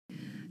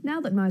Now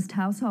that most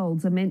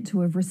households are meant to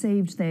have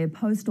received their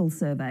postal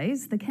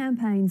surveys, the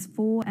campaigns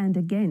for and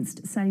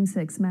against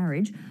same-sex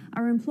marriage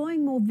are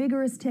employing more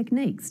vigorous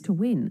techniques to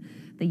win.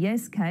 The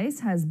Yes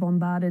case has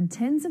bombarded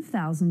tens of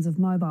thousands of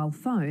mobile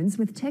phones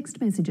with text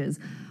messages,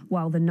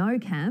 while the No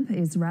camp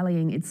is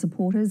rallying its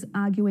supporters,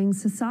 arguing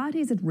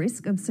society's at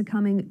risk of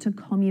succumbing to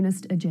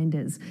communist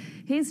agendas.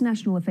 Here's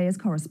National Affairs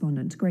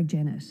correspondent Greg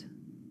Jennett.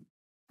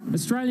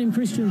 Australian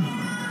Christian.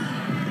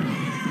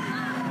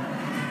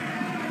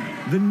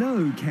 The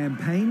No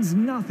campaign's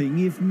nothing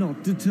if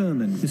not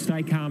determined. To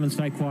stay calm and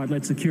stay quiet,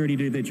 let security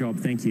do their job,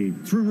 thank you.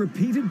 Through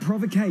repeated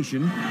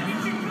provocation,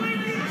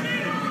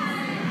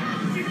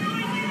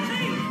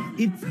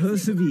 it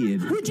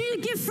persevered. Would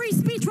you give free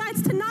speech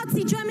rights to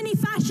Nazi Germany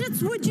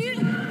fascists, would you?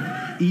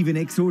 Even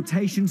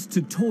exhortations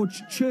to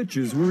torch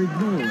churches were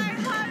ignored.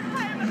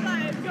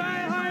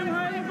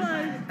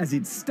 As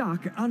it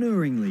stuck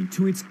unerringly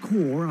to its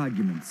core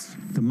arguments.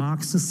 The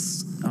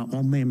Marxists are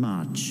on their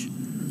march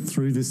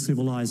through this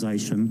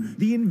civilisation.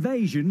 The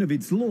invasion of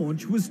its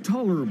launch was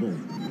tolerable,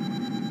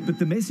 but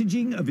the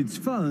messaging of its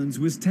phones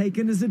was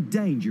taken as a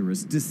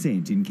dangerous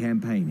descent in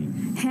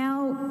campaigning.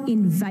 How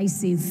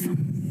invasive,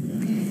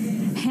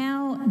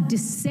 how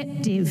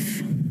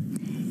deceptive,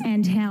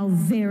 and how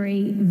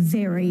very,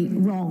 very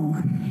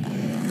wrong.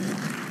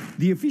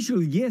 The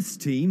official Yes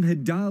team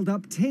had dialed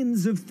up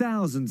tens of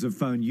thousands of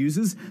phone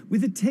users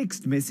with a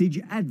text message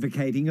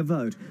advocating a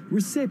vote.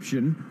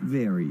 Reception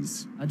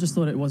varies. I just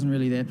thought it wasn't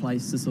really their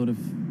place to sort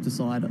of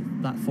decide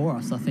that for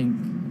us. I think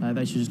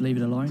they should just leave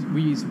it alone. Were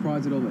you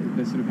surprised at all that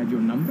they sort of had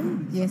your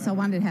number? Yes, I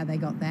wondered how they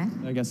got that.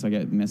 I guess I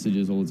get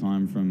messages all the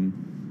time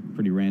from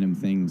pretty random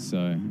things,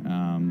 so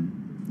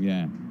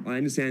yeah. I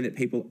understand that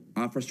people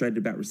are frustrated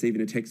about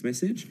receiving a text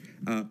message.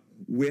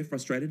 We're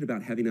frustrated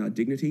about having our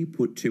dignity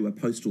put to a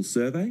postal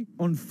survey.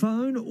 On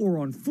phone or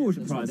on foot.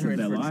 Surprise of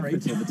their life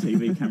until the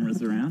TV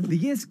cameras around. The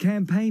Yes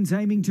campaign's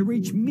aiming to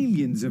reach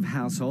millions of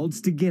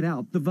households to get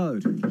out the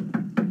vote.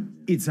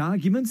 Its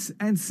arguments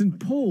and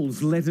St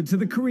Paul's letter to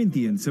the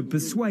Corinthians have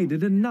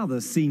persuaded another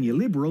senior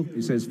Liberal.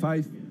 He says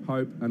faith,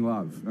 hope and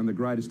love, and the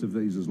greatest of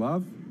these is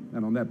love.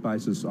 And on that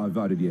basis, I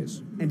voted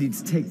yes. And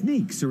its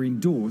techniques are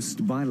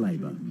endorsed by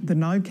Labor. The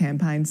No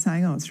campaign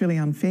saying, oh, it's really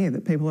unfair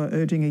that people are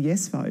urging a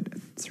yes vote.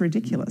 It's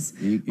ridiculous.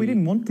 We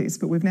didn't want this,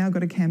 but we've now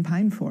got a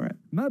campaign for it.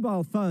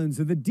 Mobile phones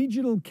are the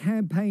digital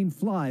campaign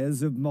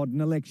flyers of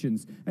modern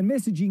elections, and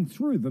messaging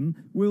through them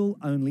will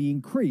only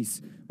increase,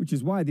 which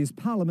is why this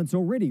Parliament's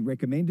already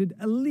recommended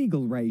a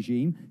legal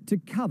regime to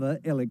cover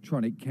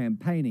electronic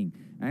campaigning.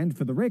 And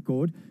for the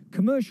record,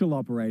 commercial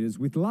operators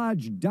with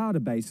large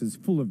databases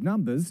full of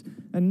numbers,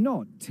 and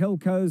not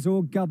telcos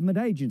or government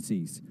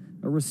agencies,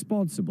 are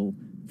responsible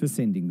for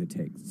sending the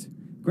texts.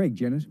 Greg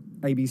Jennett,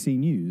 ABC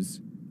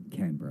News,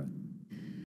 Canberra.